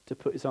enough to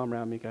put his arm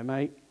around me and go,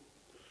 mate,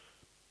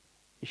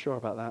 you sure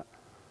about that?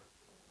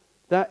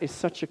 That is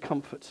such a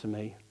comfort to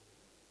me.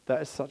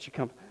 That is such a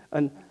comfort.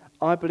 And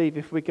I believe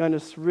if we're going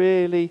to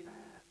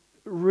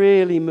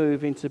really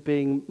move into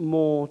being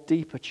more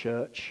deeper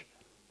church,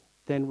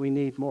 then we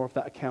need more of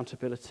that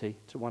accountability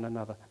to one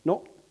another.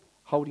 Not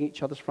holding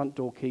each other's front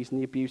door keys and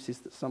the abuses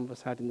that some of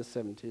us had in the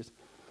 70s,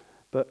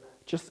 but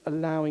just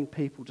allowing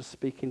people to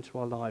speak into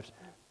our lives.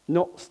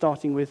 Not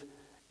starting with,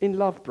 in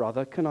love,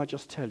 brother, can I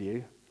just tell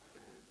you?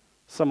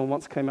 Someone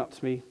once came up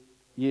to me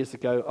years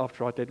ago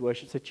after I did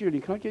worship and said,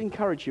 Julian, can I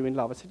encourage you in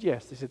love? I said,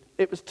 yes. They said,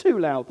 it was too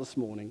loud this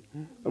morning,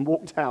 and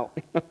walked out.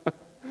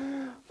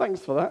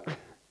 Thanks for that.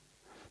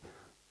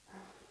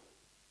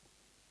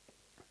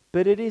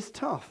 But it is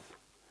tough.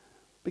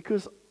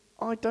 because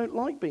I don't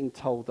like being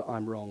told that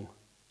I'm wrong.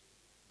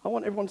 I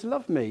want everyone to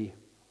love me.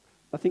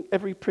 I think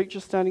every preacher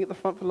standing at the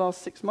front for the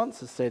last 6 months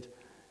has said,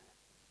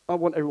 I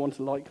want everyone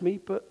to like me,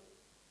 but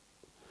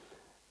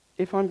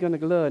if I'm going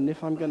to learn,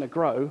 if I'm going to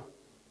grow,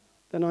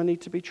 then I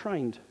need to be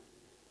trained.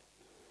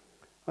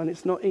 And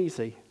it's not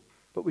easy,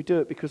 but we do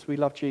it because we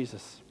love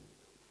Jesus.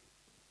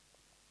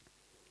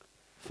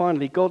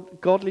 Finally,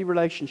 godly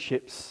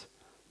relationships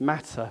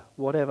matter,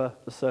 whatever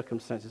the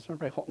circumstances. I'm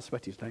very hot and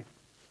sweaty today.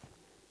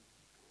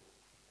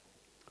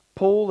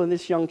 Paul and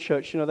this young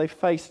church, they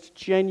faced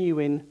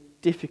genuine,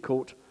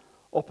 difficult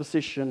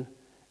opposition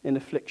in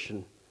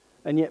affliction.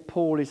 And yet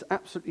Paul is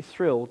absolutely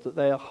thrilled that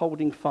they are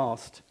holding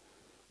fast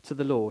to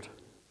the Lord.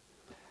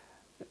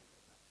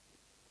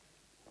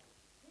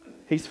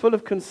 He's full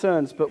of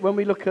concerns, but when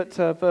we look at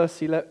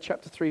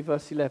chapter 3,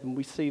 verse 11,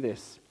 we see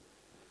this.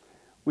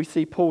 We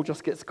see Paul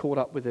just gets caught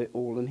up with it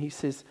all, and he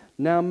says,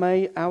 "Now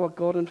may our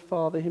God and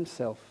Father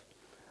himself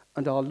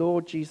and our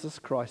Lord Jesus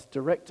Christ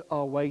direct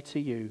our way to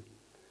you,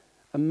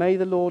 and may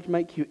the Lord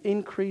make you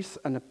increase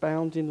and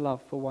abound in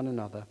love for one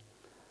another,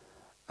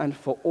 and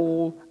for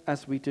all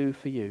as we do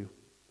for you,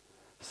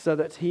 so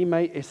that he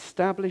may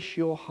establish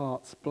your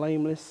hearts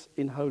blameless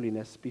in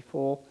holiness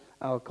before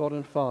our God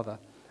and Father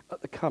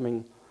at the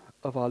coming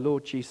of our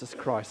Lord Jesus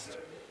Christ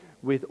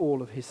with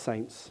all of his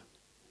saints."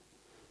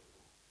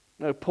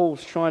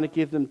 Paul's trying to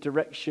give them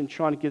direction,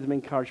 trying to give them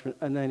encouragement,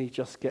 and then he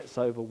just gets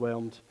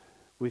overwhelmed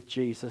with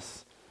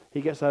Jesus. He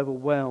gets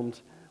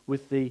overwhelmed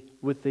with the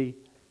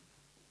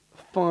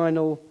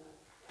final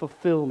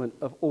fulfillment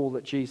of all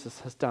that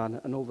Jesus has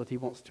done and all that he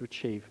wants to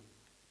achieve.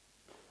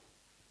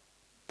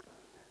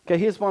 Okay,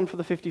 here's one for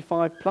the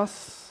 55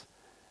 plus.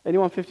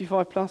 Anyone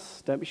 55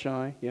 plus? Don't be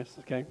shy. Yes,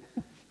 okay.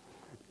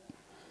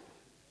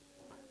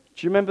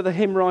 Do you remember the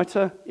hymn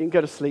writer? You can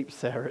go to sleep,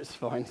 Sarah, it's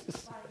fine.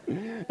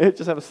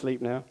 Just have a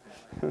sleep now.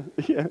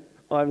 Yeah,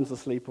 Ivan's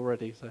asleep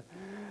already. So,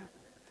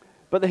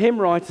 but the hymn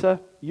writer,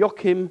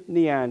 Joachim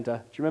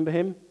Neander, do you remember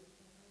him?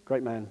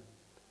 Great man. Do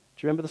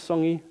you remember the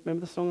song?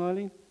 Remember the song,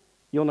 Eileen?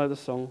 You'll know the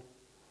song.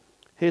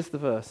 Here's the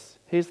verse.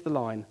 Here's the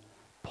line.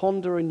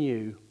 Ponder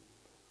anew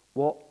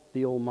what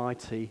the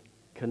Almighty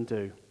can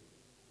do.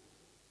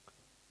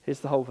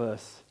 Here's the whole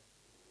verse.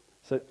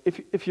 So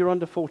if you're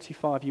under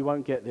 45, you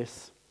won't get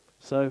this.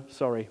 So,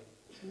 sorry.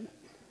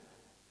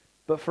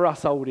 But for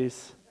us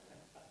oldies,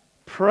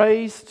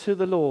 praise to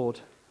the Lord,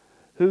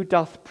 who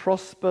doth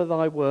prosper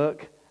thy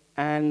work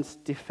and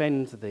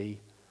defend thee.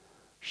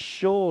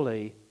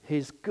 Surely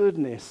his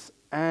goodness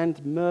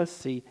and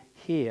mercy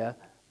here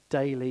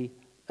daily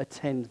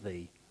attend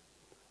thee.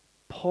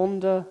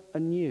 Ponder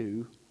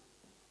anew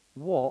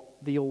what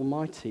the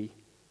Almighty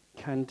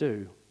can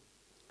do,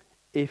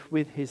 if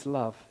with his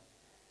love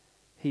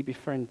he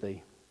befriend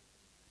thee.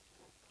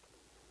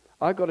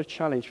 I've got a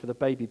challenge for the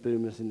baby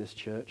boomers in this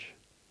church.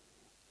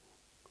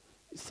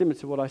 It's similar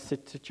to what I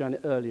said to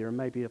Janet earlier, and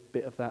maybe a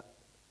bit of that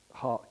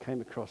heart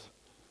came across.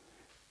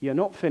 You're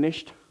not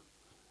finished.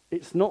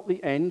 It's not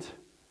the end.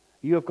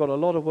 You have got a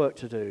lot of work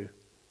to do.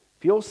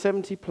 If you're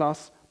 70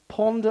 plus,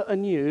 ponder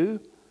anew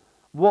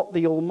what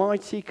the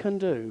Almighty can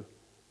do.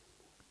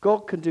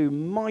 God can do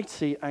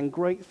mighty and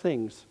great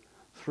things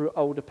through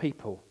older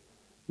people.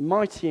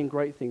 Mighty and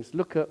great things.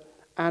 Look at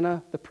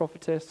Anna, the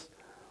prophetess.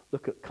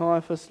 Look at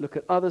Caiaphas. Look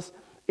at others.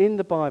 In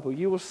the Bible,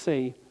 you will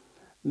see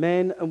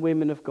men and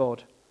women of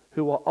God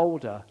who are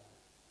older,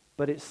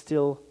 but it's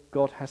still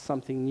God has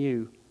something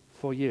new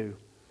for you.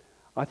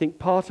 I think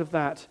part of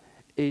that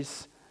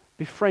is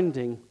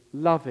befriending,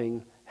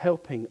 loving,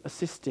 helping,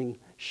 assisting,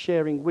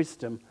 sharing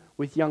wisdom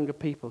with younger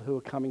people who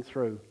are coming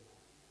through.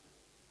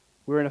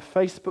 We're in a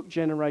Facebook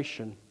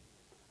generation,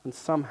 and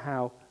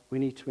somehow we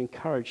need to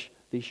encourage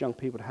these young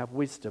people to have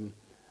wisdom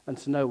and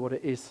to know what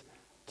it is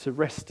to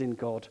rest in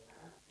God,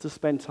 to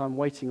spend time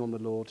waiting on the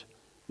Lord,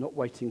 not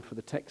waiting for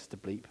the text to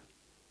bleep.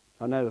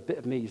 I know a bit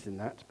of me is in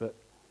that, but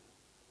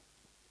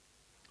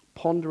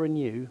ponder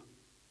anew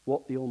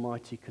what the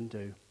Almighty can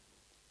do.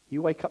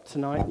 You wake up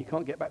tonight and you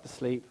can't get back to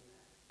sleep,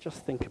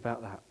 just think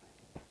about that.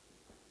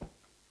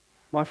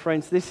 My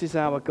friends, this is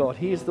our God.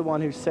 He is the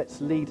one who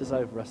sets leaders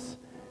over us,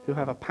 who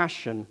have a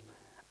passion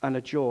and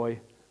a joy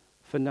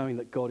for knowing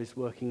that God is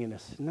working in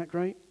us. Isn't that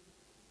great?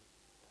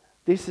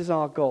 This is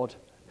our God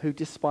who,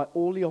 despite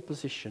all the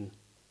opposition,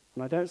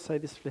 and I don't say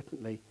this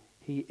flippantly,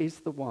 he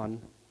is the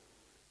one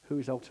who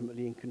is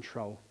ultimately in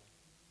control.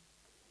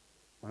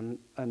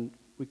 And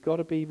we've got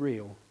to be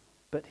real,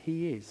 but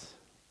he is.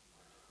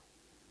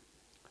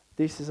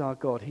 This is our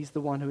God. He's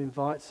the one who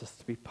invites us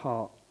to be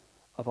part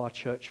of our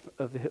church,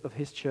 of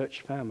his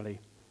church family.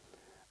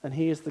 And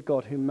he is the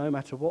God who, no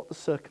matter what the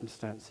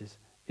circumstances,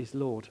 is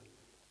Lord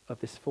of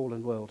this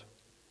fallen world.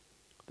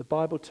 The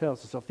Bible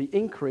tells us of the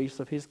increase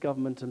of his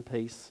government and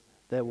peace,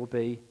 there will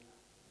be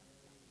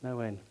no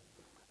end.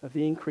 Of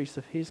the increase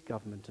of his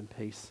government and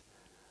peace,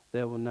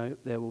 there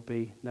will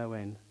be no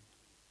end.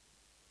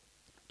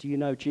 Do you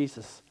know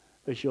Jesus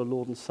as your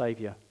Lord and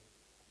Saviour?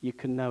 You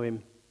can know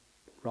him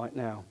right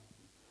now.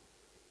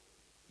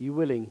 Are you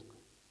willing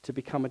to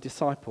become a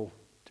disciple,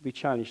 to to be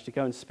challenged to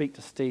go and speak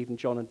to Steve and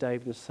John and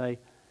David and say,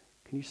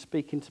 can you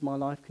speak into my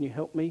life? Can you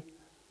help me?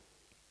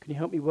 Can you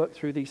help me work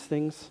through these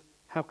things?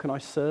 How can I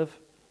serve?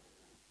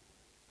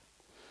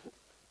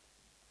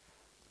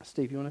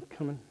 Steve, you want to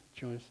come and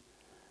join us?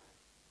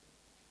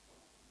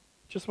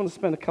 Just want to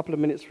spend a couple of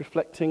minutes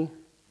reflecting.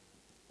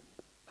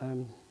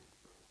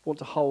 Want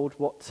to hold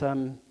what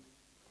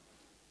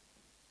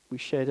we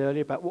shared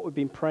earlier about what we've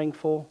been praying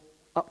for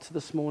up to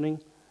this morning.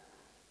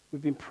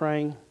 We've been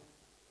praying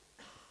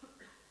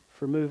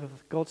for a move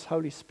of God's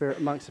Holy Spirit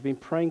amongst us. We've been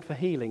praying for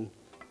healing.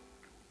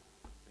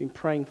 Been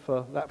praying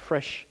for that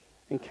fresh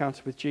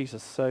encounter with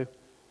Jesus. So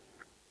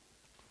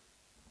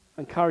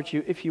I encourage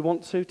you, if you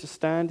want to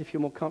stand. If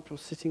you're more comfortable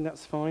sitting,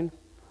 that's fine.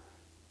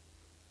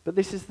 But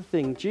this is the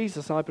thing.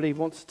 Jesus, I believe,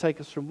 wants to take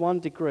us from one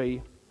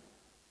degree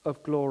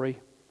of glory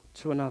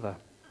to another.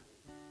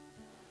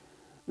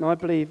 And I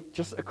believe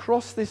just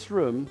across this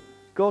room,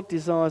 God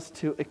desires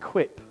to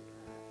equip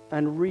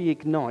and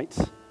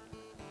reignite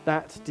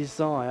that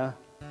desire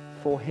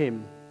for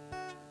him.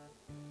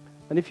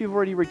 And if you've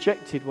already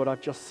rejected what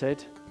I've just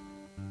said,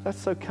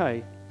 that's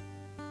okay.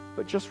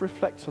 But just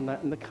reflect on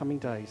that in the coming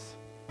days.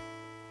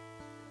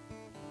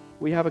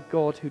 We have a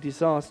God who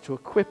desires to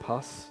equip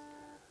us,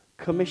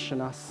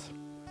 commission us,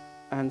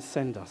 and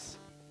send us.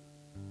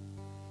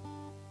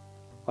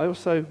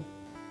 It's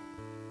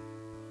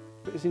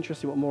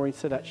interesting what Maureen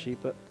said actually,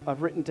 but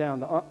I've written down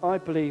that I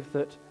believe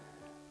that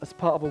as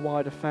part of a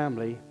wider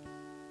family,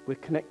 we're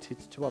connected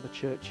to other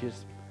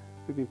churches.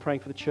 We've been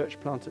praying for the church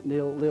plant at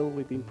Lille.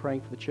 We've been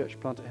praying for the church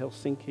plant at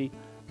Helsinki.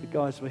 The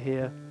guys were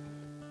here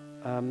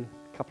a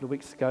couple of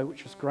weeks ago,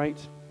 which was great.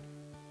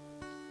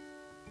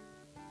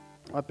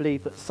 I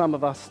believe that some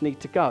of us need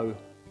to go.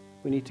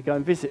 We need to go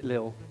and visit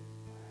Lille.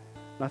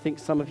 And I think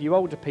some of you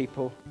older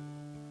people,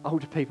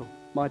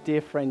 my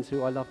dear friends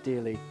who I love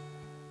dearly,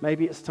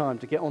 maybe it's time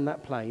to get on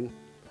that plane,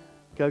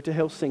 go to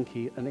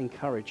Helsinki and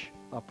encourage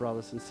our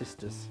brothers and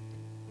sisters.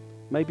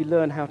 Maybe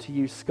learn how to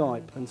use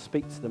Skype and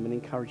speak to them and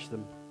encourage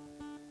them.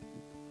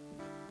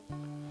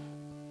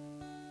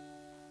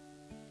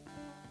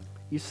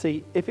 You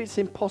see, if it's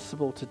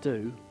impossible to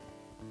do,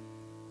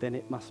 then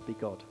it must be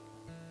God.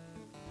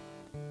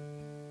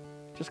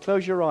 Just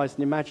close your eyes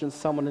and imagine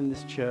someone in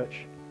this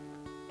church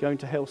going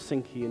to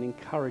Helsinki and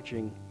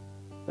encouraging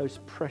those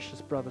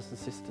precious brothers and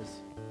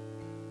sisters.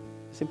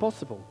 It's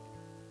impossible,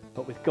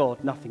 but with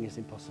God, nothing is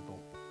impossible.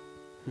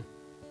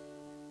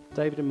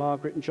 David and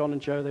Margaret and John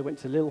and Joe, they went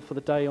to Lille for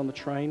the day on the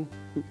train,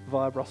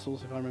 via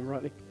Brussels, if I remember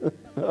rightly.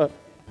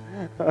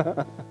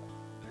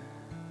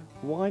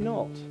 Why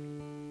not?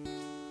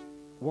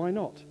 Why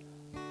not?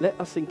 Let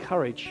us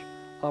encourage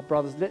our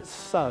brothers. Let's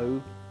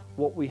sow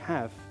what we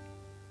have.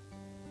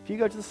 If you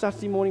go to the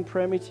Saturday morning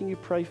prayer meeting, you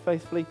pray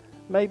faithfully,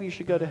 maybe you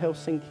should go to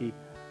Helsinki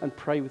and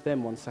pray with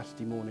them one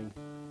Saturday morning.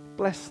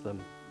 Bless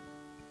them.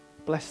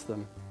 Bless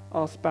them.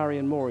 Ask Barry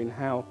and Maureen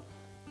how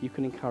you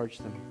can encourage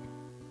them.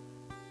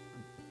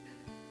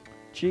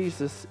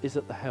 Jesus is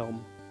at the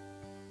helm.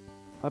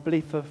 I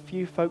believe for a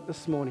few folk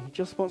this morning, he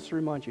just wants to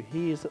remind you,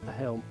 he is at the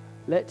helm.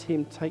 Let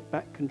him take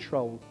back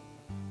control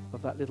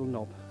of that little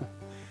knob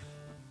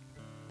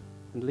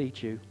and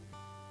lead you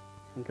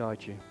and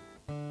guide you.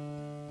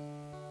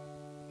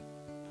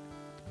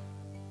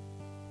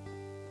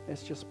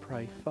 Let's just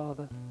pray.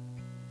 Father,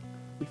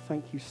 we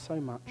thank you so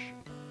much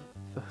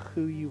for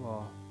who you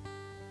are,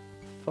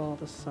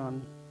 Father,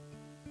 Son,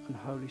 and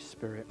Holy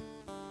Spirit.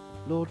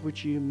 Lord,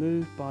 would you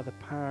move by the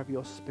power of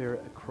your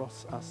Spirit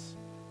across us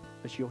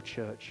as your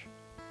church,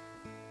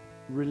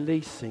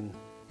 releasing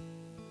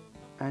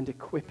and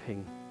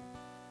equipping,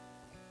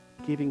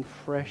 giving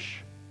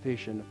fresh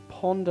vision.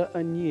 Ponder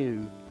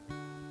anew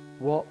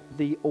what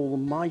the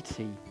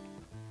Almighty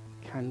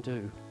can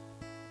do.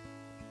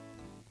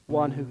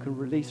 One who can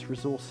release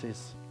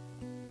resources,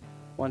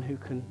 one who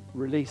can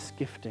release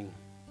gifting.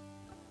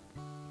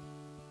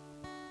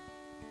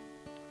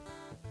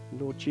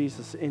 Lord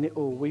Jesus, in it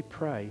all we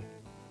pray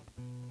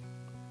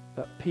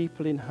that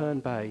people in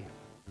Herne Bay,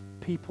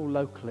 people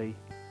locally,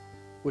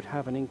 would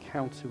have an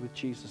encounter with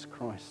Jesus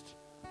Christ.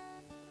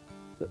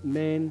 That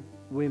men,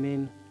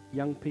 women,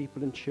 young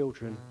people and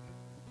children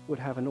would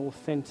have an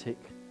authentic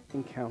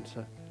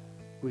encounter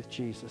with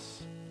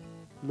Jesus.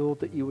 Lord,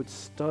 that you would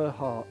stir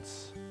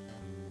hearts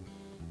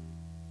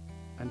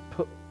and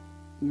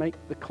make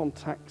the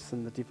contacts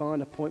and the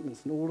divine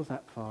appointments and all of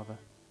that, Father.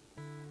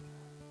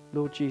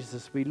 Lord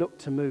Jesus, we look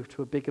to move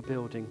to a bigger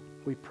building.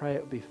 We pray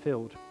it will be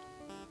filled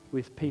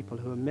with people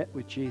who have met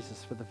with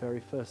Jesus for the very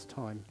first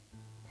time,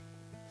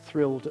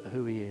 thrilled at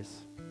who he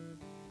is.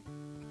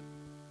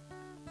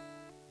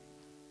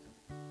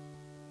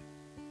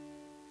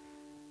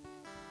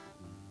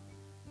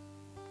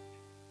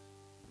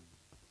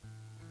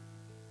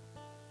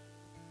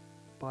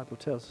 The Bible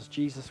tells us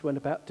Jesus went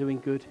about doing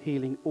good,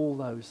 healing all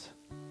those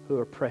who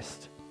are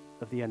oppressed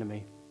of the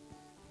enemy.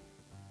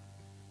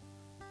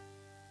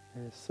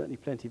 There's certainly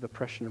plenty of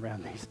oppression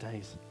around these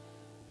days.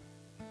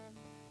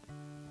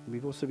 And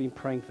we've also been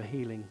praying for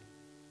healing.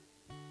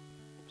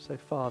 So,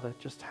 Father,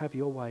 just have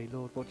your way,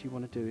 Lord. What do you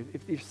want to do?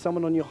 If there's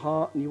someone on your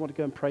heart and you want to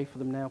go and pray for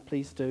them now,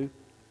 please do.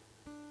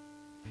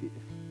 If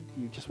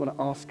you just want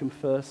to ask them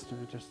first,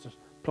 just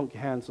plonk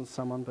your hands on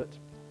someone, but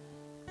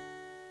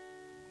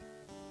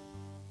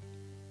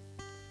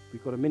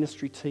we've got a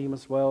ministry team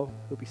as well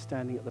who'll be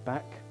standing at the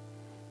back.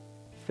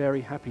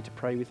 Very happy to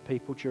pray with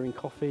people during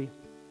coffee.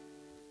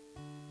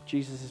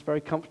 Jesus is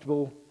very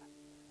comfortable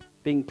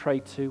being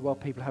prayed to while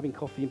people are having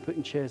coffee and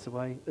putting chairs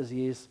away, as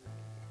he is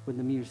when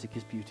the music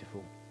is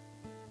beautiful.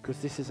 Because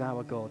this is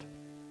our God.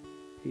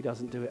 He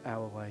doesn't do it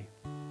our way.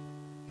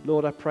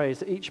 Lord, I pray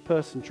as each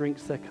person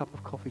drinks their cup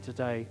of coffee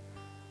today,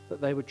 that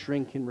they would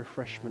drink in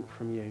refreshment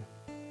from you.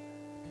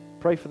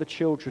 Pray for the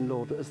children,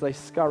 Lord, that as they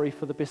scurry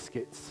for the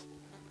biscuits,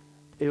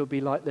 it will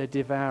be like they're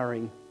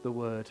devouring the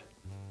word.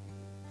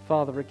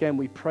 Father, again,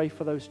 we pray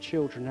for those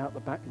children out the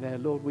back there.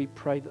 Lord, we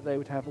pray that they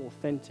would have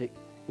authentic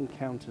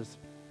encounters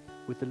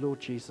with the Lord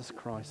Jesus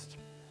Christ.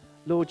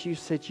 Lord, you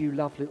said you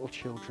love little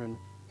children.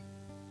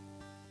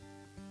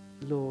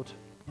 Lord,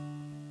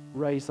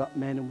 raise up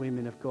men and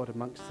women of God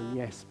amongst them,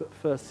 yes, but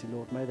firstly,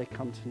 Lord, may they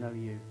come to know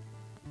you.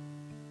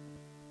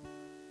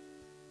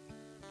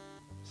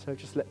 So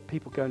just let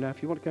people go now.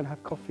 If you want to go and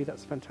have coffee,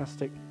 that's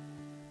fantastic.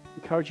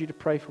 Encourage you to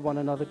pray for one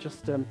another.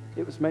 Just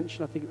it was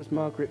mentioned, I think it was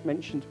Margaret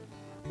mentioned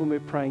when we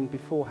were praying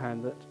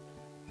beforehand, that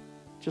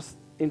just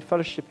in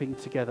fellowshipping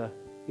together,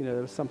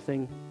 there was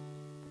something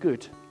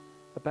good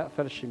about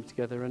fellowshipping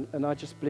together, and I just believe